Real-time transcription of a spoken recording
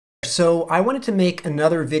so I wanted to make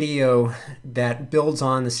another video that builds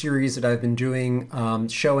on the series that I've been doing,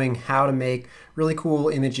 showing how to make really cool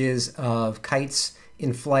images of kites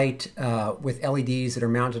in flight with LEDs that are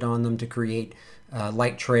mounted on them to create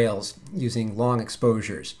light trails using long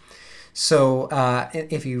exposures. So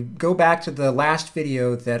if you go back to the last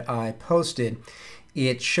video that I posted,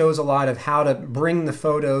 it shows a lot of how to bring the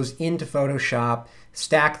photos into Photoshop,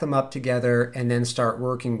 stack them up together, and then start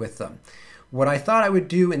working with them. What I thought I would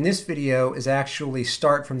do in this video is actually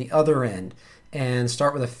start from the other end and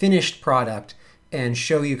start with a finished product and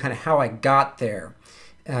show you kind of how I got there.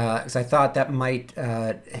 Because I thought that might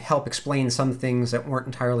help explain some things that weren't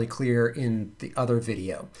entirely clear in the other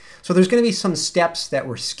video. So there's going to be some steps that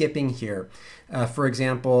we're skipping here. For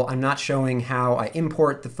example, I'm not showing how I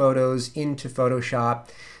import the photos into Photoshop.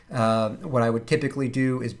 What I would typically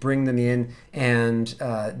do is bring them in, and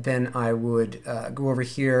then I would go over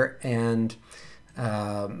here and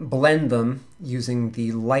blend them using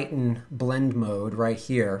the lighten blend mode right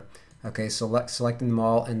here. Okay, so selecting them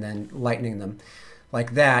all and then lightening them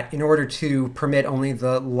like that in order to permit only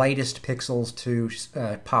the lightest pixels to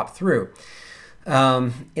pop through.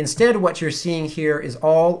 Instead, what you're seeing here is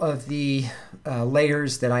all of the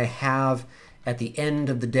layers that I have at the end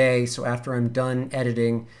of the day. So after I'm done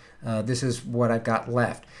editing, this is what I've got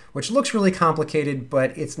left, which looks really complicated,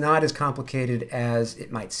 but it's not as complicated as it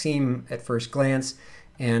might seem at first glance,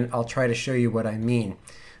 and I'll try to show you what I mean.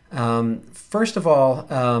 First of all,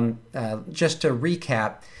 just to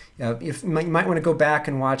recap, you might want to go back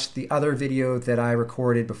and watch the other video that I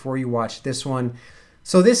recorded before you watch this one.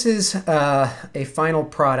 So this is a final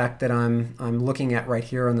product that I'm looking at right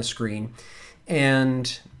here on the screen,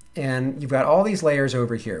 and you've got all these layers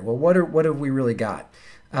over here. Well, what have we really got?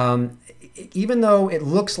 Even though it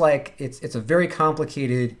looks like it's a very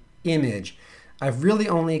complicated image, I've really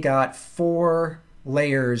only got 4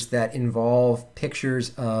 layers that involve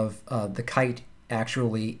pictures of the kite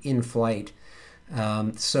actually in flight.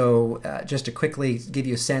 Just to quickly give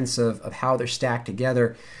you a sense of how they're stacked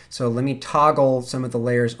together. So let me toggle some of the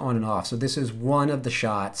layers on and off. So this is one of the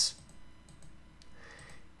shots,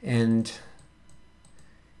 and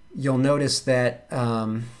you'll notice that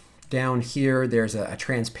down here there's a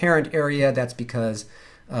transparent area. That's because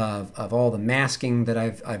of all the masking that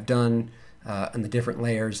I've done on the different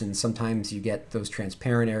layers, and sometimes you get those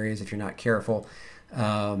transparent areas if you're not careful.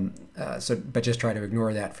 But just try to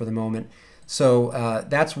ignore that for the moment. So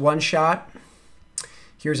that's one shot.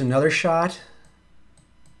 Here's another shot.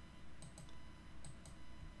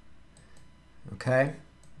 Okay.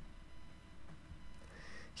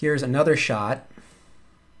 Here's another shot.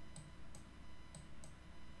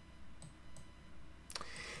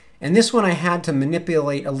 And this one I had to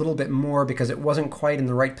manipulate a little bit more because it wasn't quite in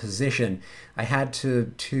the right position. I had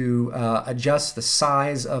to adjust the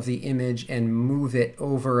size of the image and move it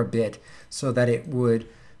over a bit so that it would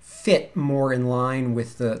fit more in line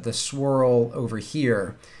with the swirl over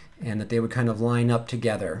here, and that they would kind of line up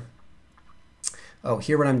together. Oh,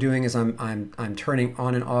 here what I'm doing is I'm turning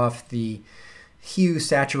on and off the hue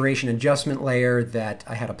saturation adjustment layer that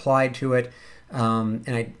I had applied to it.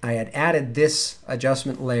 And I had added this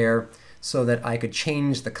adjustment layer so that I could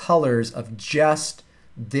change the colors of just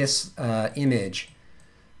this image,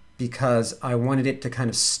 because I wanted it to kind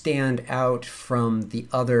of stand out from the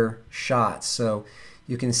other shots. So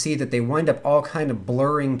you can see that they wind up all kind of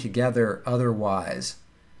blurring together otherwise.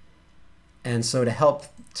 And so to help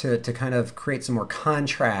to kind of create some more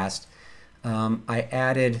contrast, I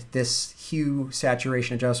added this hue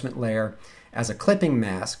saturation adjustment layer as a clipping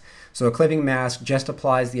mask. So a clipping mask just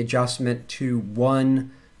applies the adjustment to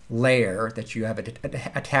one layer that you have it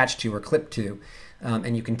attached to or clipped to.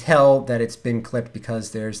 And you can tell that it's been clipped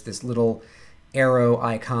because there's this little arrow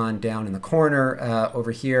icon down in the corner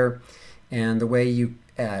over here. And the way you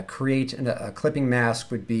create a clipping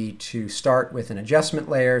mask would be to start with an adjustment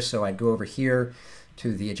layer. So I'd go over here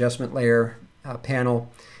to the adjustment layer panel,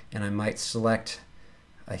 and I might select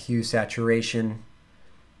a hue saturation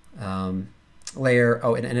layer.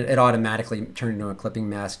 Oh, and it automatically turned into a clipping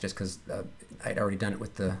mask just because I'd already done it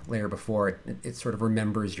with the layer before. It sort of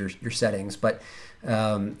remembers your settings. But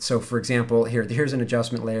so for example, here's an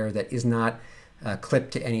adjustment layer that is not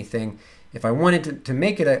clipped to anything. If I wanted to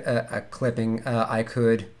make it a clipping, I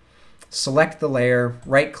could select the layer,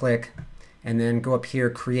 right click, and then go up here,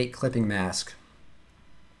 create clipping mask.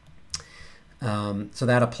 So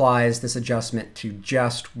that applies this adjustment to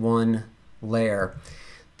just one layer.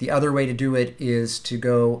 The other way to do it is to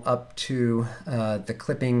go up to the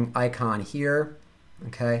clipping icon here,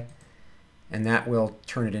 okay, and that will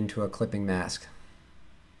turn it into a clipping mask.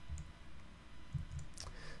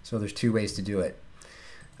 So there's 2 ways to do it.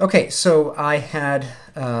 Okay, so I had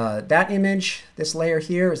that image. This layer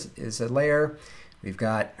here is a layer. We've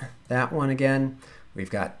got that one again. We've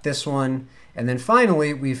got this one. And then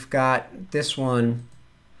finally, we've got this one,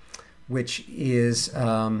 which is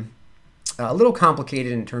a little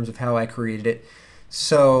complicated in terms of how I created it.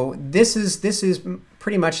 So this is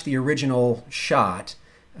pretty much the original shot.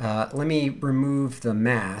 Let me remove the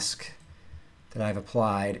mask that I've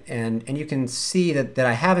applied, and you can see that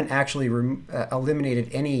I haven't actually eliminated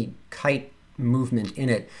any kite movement in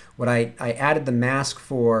it. What I added the mask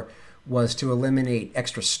for was to eliminate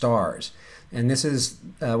extra stars. And this is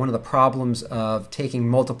one of the problems of taking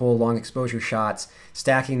multiple long exposure shots,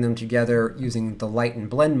 stacking them together using the light and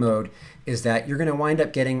blend mode, is that you're going to wind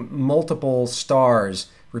up getting multiple stars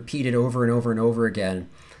repeated over and over and over again.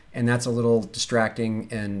 And that's a little distracting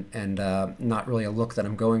and not really a look that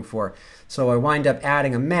I'm going for. So I wind up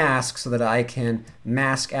adding a mask so that I can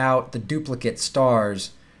mask out the duplicate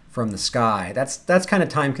stars from the sky. That's kind of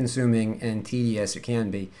time consuming and tedious, it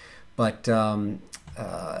can be, but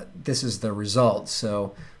this is the result.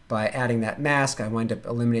 So by adding that mask, I wind up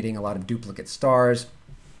eliminating a lot of duplicate stars.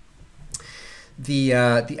 The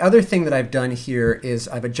other thing that I've done here is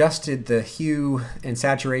I've adjusted the hue and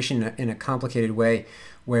saturation in a complicated way,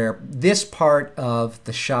 where this part of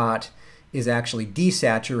the shot is actually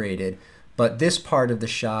desaturated, but this part of the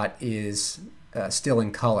shot is still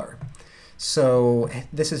in color. So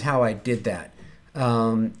this is how I did that.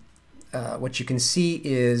 What you can see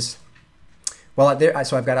is, well,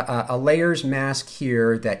 so I've got a layers mask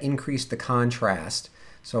here that increased the contrast.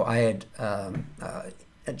 So I had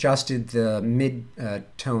adjusted the mid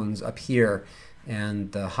tones up here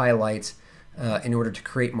and the highlights in order to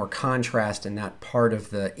create more contrast in that part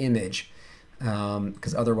of the image,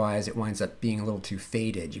 because otherwise it winds up being a little too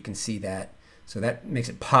faded. You can see that. So that makes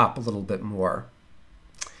it pop a little bit more.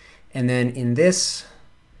 And then in this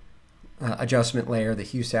adjustment layer, the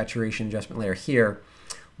hue saturation adjustment layer here,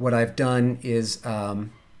 what I've done is,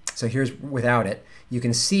 so here's without it, you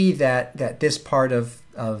can see that this part of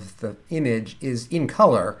the image is in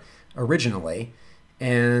color originally.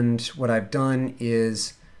 And what I've done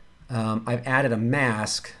is I've added a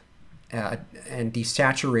mask and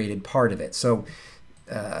desaturated part of it. So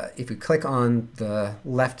if we click on the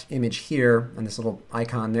left image here, on this little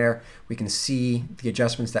icon there, we can see the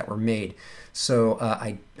adjustments that were made. So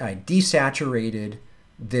I desaturated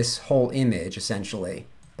this whole image essentially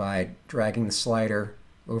by dragging the slider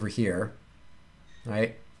over here,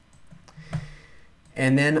 right?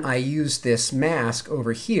 And then I used this mask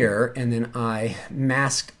over here, and then I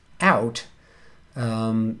masked out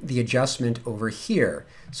the adjustment over here.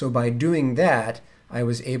 So by doing that, I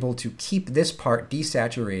was able to keep this part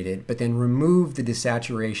desaturated, but then remove the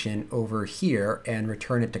desaturation over here and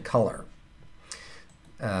return it to color.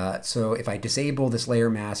 So if I disable this layer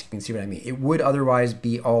mask, you can see what I mean. It would otherwise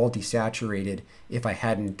be all desaturated if I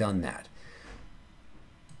hadn't done that.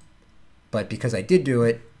 But because I did do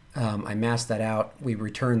it, I masked that out. We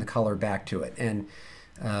return the color back to it. And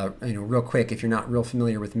real quick, if you're not real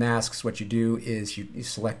familiar with masks, what you do is you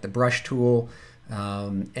select the brush tool,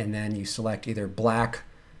 and then you select either black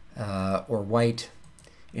or white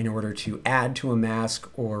in order to add to a mask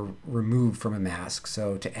or remove from a mask.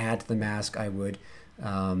 So to add to the mask, I would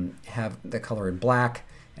have the color in black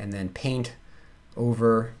and then paint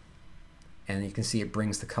over, and you can see it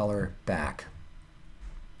brings the color back.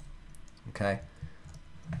 Okay.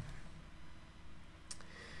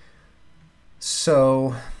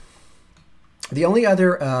 So the only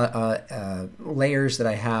other layers that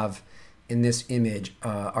I have in this image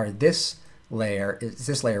are this layer,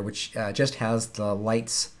 which just has the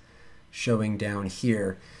lights showing down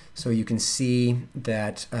here. So you can see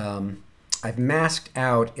that I've masked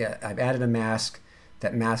out, I've added a mask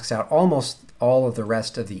that masks out almost all of the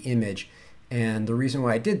rest of the image. And the reason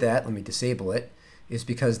why I did that, let me disable it, is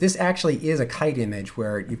because this actually is a kite image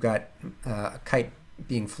where you've got a kite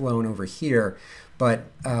being flown over here, but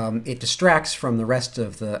it distracts from the rest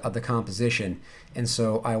of the composition. And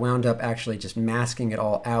so I wound up actually just masking it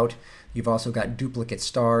all out. You've also got duplicate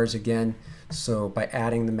stars again. So by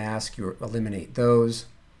adding the mask, you eliminate those.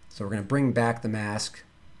 So we're going to bring back the mask.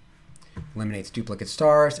 Eliminates duplicate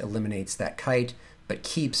stars, eliminates that kite, but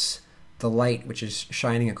keeps the light which is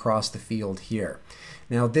shining across the field here.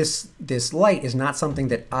 Now this light is not something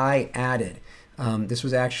that I added. This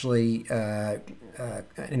was actually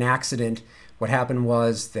an accident. What happened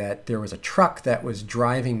was that there was a truck that was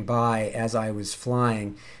driving by as I was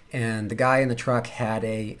flying, and the guy in the truck had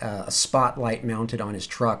a spotlight mounted on his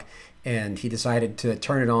truck, and he decided to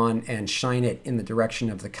turn it on and shine it in the direction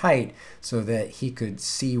of the kite so that he could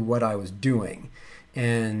see what I was doing.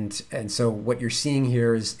 And so what you're seeing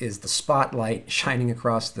here is the spotlight shining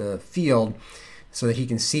across the field so that he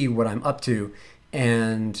can see what I'm up to.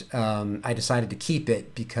 And I decided to keep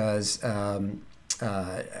it because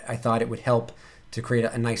I thought it would help to create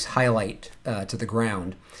a nice highlight to the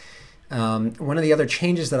ground. One of the other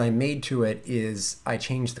changes that I made to it is I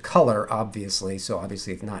changed the color, obviously. So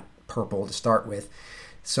obviously it's not purple to start with.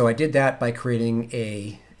 So I did that by creating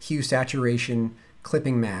a hue saturation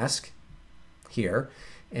clipping mask here.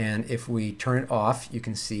 And if we turn it off, you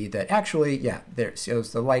can see that actually, yeah, there. So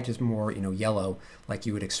the light is more, yellow, like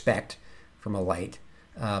you would expect from a light.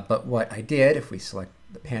 But what I did, if we select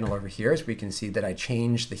the panel over here, is we can see that I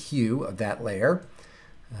changed the hue of that layer.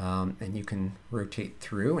 And you can rotate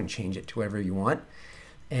through and change it to whatever you want.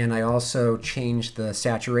 And I also changed the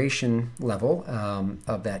saturation level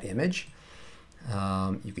of that image.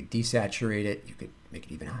 You could desaturate it. You could make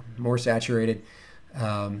it even more saturated.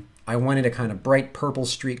 I wanted a kind of bright purple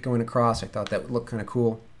streak going across. I thought that would look kind of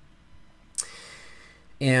cool.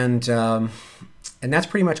 And that's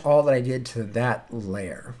pretty much all that I did to that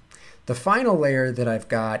layer. The final layer that I've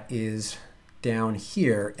got is down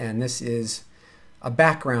here, and this is a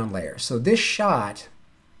background layer. So this shot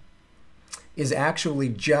is actually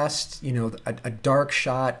just, a dark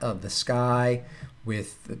shot of the sky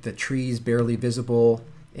with the trees barely visible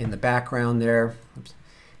in the background there. Oops.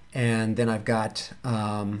 And then I've got,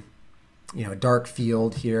 a dark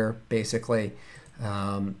field here, basically.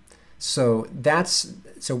 So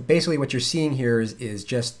basically what you're seeing here is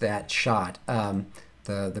just that shot,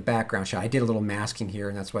 the background shot. I did a little masking here,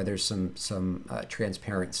 and that's why there's some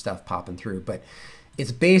transparent stuff popping through. But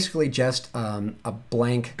it's basically just a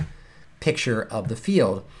blank picture of the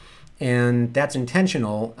field, and that's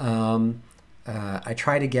intentional. I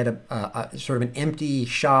try to get a sort of an empty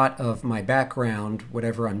shot of my background,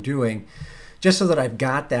 whatever I'm doing, just so that I've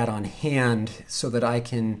got that on hand so that I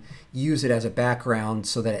can use it as a background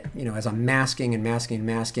so that, as I'm masking and masking and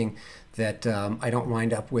masking, that I don't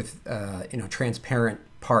wind up with, transparent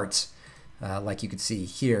parts like you could see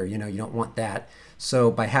here. You don't want that.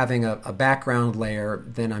 So by having a background layer,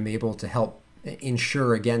 then I'm able to help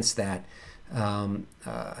ensure against that.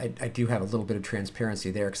 I do have a little bit of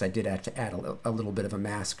transparency there because I did have to add a little bit of a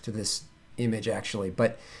mask to this image actually,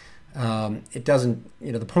 but it doesn't,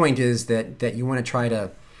 the point is that you want to try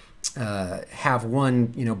to have one,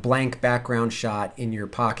 blank background shot in your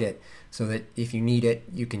pocket so that if you need it,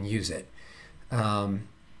 you can use it.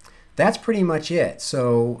 That's pretty much it.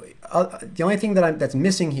 So the only thing that's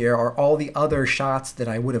missing here are all the other shots that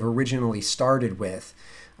I would have originally started with.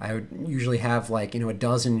 I would usually have like, a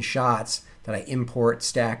dozen shots that I import,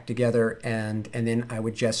 stack together, and then I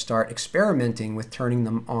would just start experimenting with turning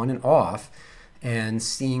them on and off and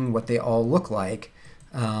seeing what they all look like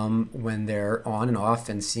when they're on and off,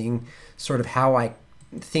 and seeing sort of how I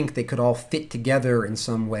think they could all fit together in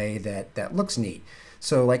some way that looks neat.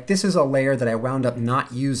 So like this is a layer that I wound up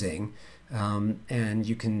not using, and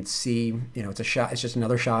you can see, it's a shot. It's just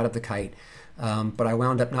another shot of the kite, but I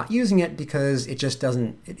wound up not using it because it just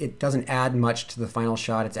doesn't add much to the final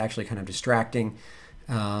shot. It's actually kind of distracting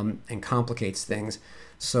and complicates things,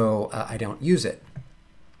 so I don't use it.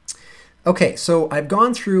 Okay, so I've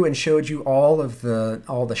gone through and showed you all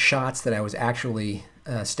the shots that I was actually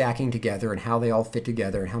stacking together and how they all fit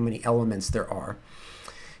together and how many elements there are.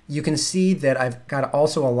 You can see that I've got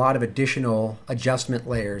also a lot of additional adjustment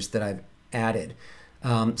layers that I've added.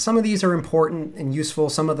 Some of these are important and useful,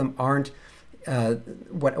 some of them aren't.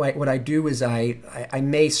 What I do is I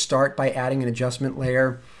may start by adding an adjustment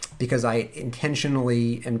layer because I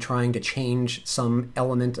intentionally am trying to change some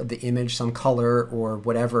element of the image, some color or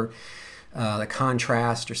whatever, the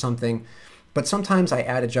contrast or something. But sometimes I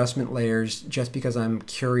add adjustment layers just because I'm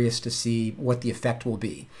curious to see what the effect will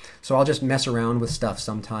be. So I'll just mess around with stuff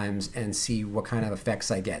sometimes and see what kind of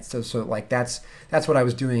effects I get. So like that's what I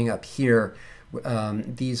was doing up here.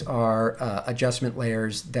 These are adjustment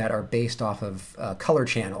layers that are based off of color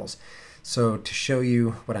channels. So to show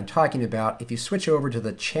you what I'm talking about, if you switch over to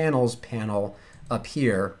the channels panel up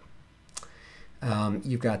here,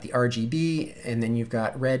 you've got the RGB, and then you've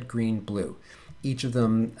got red, green, blue. Each of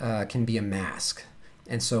them can be a mask.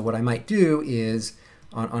 And so what I might do is,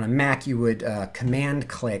 on a Mac, you would command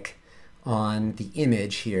click on the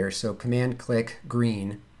image here. So command click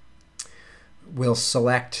green will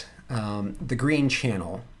select the green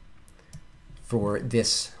channel for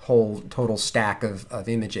this whole total stack of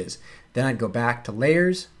images. Then I'd go back to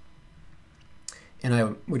layers, and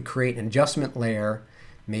I would create an adjustment layer,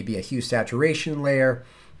 maybe a hue saturation layer,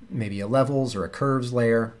 maybe a levels or a curves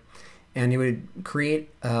layer, and it would create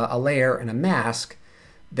a layer and a mask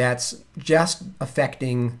that's just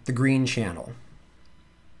affecting the green channel.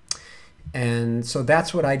 And so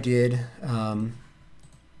that's what I did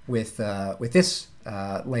with this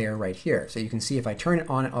layer right here. So you can see if I turn it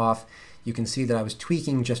on and off, you can see that I was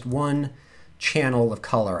tweaking just one channel of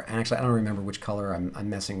color. And actually, I don't remember which color I'm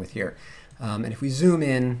messing with here. And if we zoom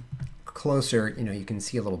in closer, you can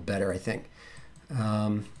see a little better, I think.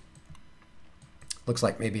 Looks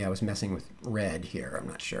like maybe I was messing with red here. I'm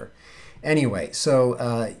not sure. Anyway,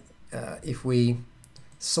 so if we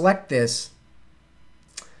select this,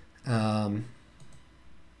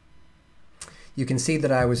 you can see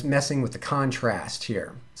that I was messing with the contrast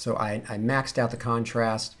here. So I maxed out the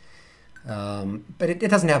contrast, but it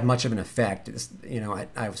doesn't have much of an effect. It's,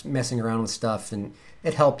 I was messing around with stuff and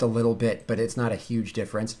it helped a little bit, but it's not a huge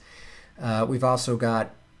difference. We've also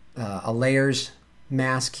got a layers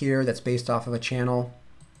mask here that's based off of a channel.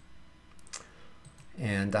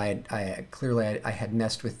 And I clearly had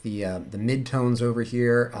messed with the midtones over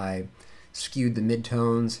here. I skewed the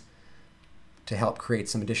midtones to help create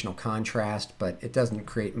some additional contrast, but it doesn't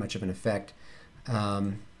create much of an effect.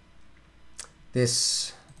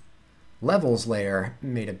 This levels layer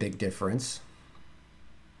made a big difference.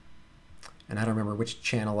 And I don't remember which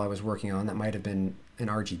channel I was working on. That might have been an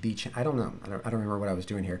RGB channel. I don't know. I don't remember what I was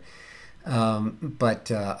doing here.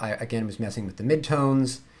 But I, again, was messing with the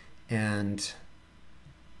midtones, and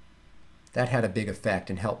that had a big effect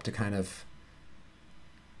and helped to kind of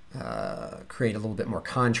create a little bit more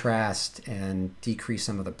contrast and decrease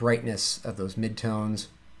some of the brightness of those midtones.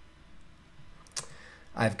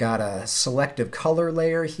 I've got a selective color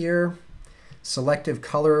layer here. Selective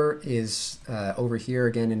color is over here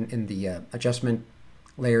again in the adjustment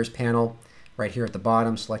layers panel, right here at the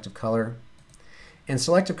bottom, selective color. And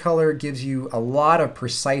selective color gives you a lot of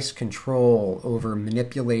precise control over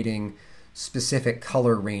manipulating specific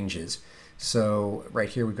color ranges. So right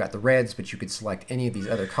here we've got the reds, but you could select any of these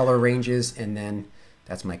other color ranges, and then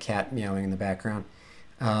that's my cat meowing in the background.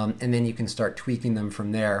 And then you can start tweaking them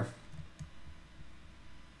from there.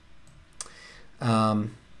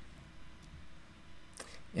 And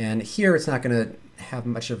here it's not going to have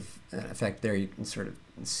much of an effect there. You can sort of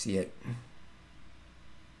see it.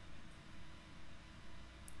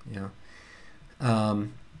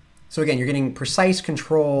 So again, you're getting precise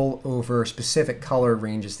control over specific color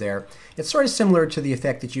ranges there. It's sort of similar to the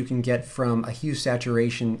effect that you can get from a hue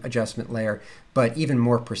saturation adjustment layer, but even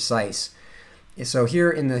more precise. So here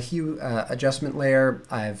in the hue adjustment layer,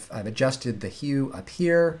 I've adjusted the hue up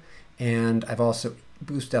here, and I've also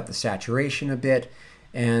boosted up the saturation a bit.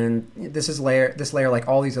 And this layer, like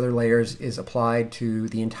all these other layers, is applied to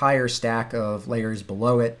the entire stack of layers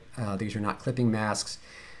below it. These are not clipping masks.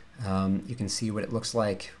 You can see what it looks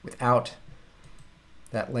like without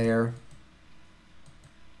that layer.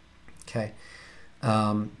 Okay.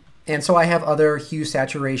 And so I have other hue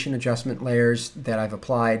saturation adjustment layers that I've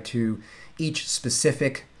applied to each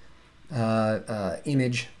specific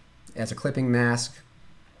image as a clipping mask.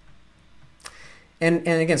 And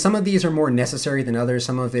again, some of these are more necessary than others.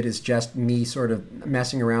 Some of it is just me sort of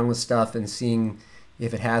messing around with stuff and seeing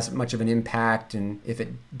if it has much of an impact, and if it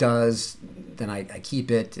does, then I keep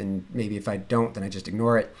it, and maybe if I don't, then I just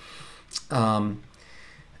ignore it.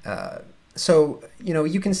 So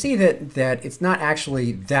you can see that it's not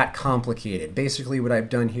actually that complicated. Basically, what I've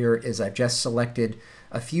done here is I've just selected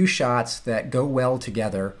a few shots that go well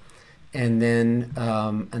together, and then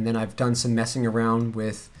I've done some messing around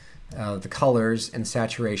with the colors and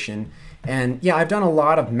saturation. And yeah, I've done a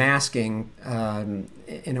lot of masking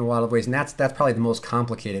in a lot of ways, and that's probably the most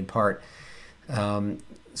complicated part.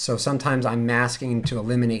 So sometimes I'm masking to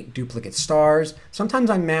eliminate duplicate stars. Sometimes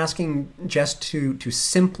I'm masking just to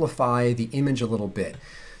simplify the image a little bit.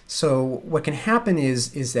 So what can happen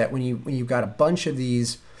is that when you've got a bunch of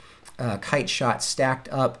these kite shots stacked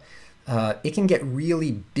up, it can get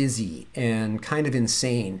really busy and kind of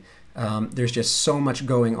insane. There's just so much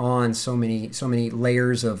going on, so many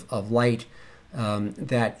layers of light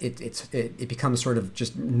that it becomes sort of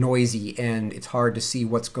just noisy, and it's hard to see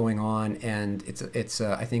what's going on, and it's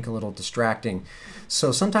I think a little distracting.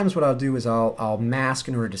 So sometimes what I'll do is I'll mask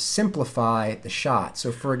in order to simplify the shot.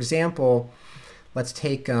 So for example, let's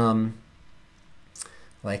take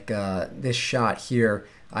this shot here.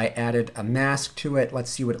 I added a mask to it. Let's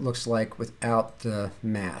see what it looks like without the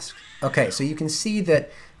mask. Okay, so you can see that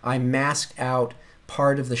I masked out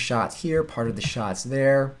part of the shots here, part of the shots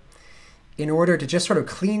there, in order to just sort of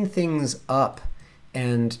clean things up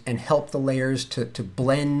and help the layers to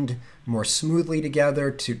blend more smoothly together,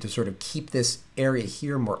 to sort of keep this area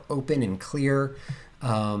here more open and clear,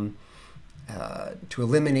 to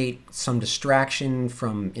eliminate some distraction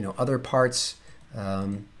from other parts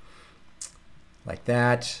like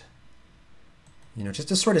that. You know, just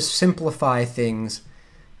to sort of simplify things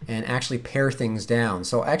and actually pare things down.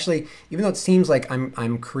 So actually, even though it seems like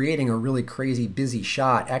I'm creating a really crazy busy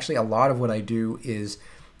shot, actually a lot of what I do is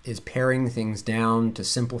paring things down to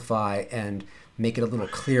simplify and make it a little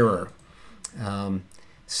clearer.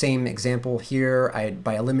 Same example here.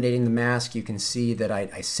 By eliminating the mask, you can see that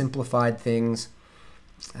I simplified things,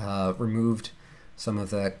 removed some of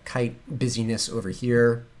the kite busyness over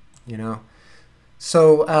here, you know.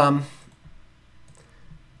 So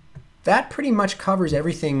that pretty much covers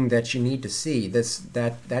everything that you need to see.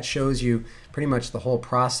 That shows you pretty much the whole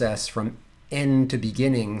process from end to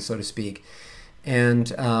beginning, so to speak.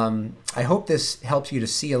 And I hope this helps you to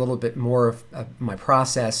see a little bit more of my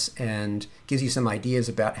process and gives you some ideas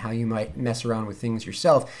about how you might mess around with things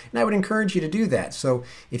yourself. And I would encourage you to do that. So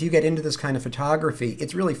if you get into this kind of photography,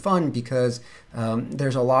 it's really fun because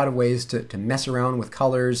there's a lot of ways to mess around with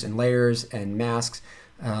colors and layers and masks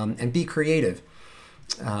and be creative.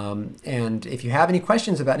 And if you have any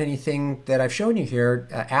questions about anything that I've shown you here,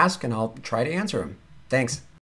 ask and I'll try to answer them. Thanks.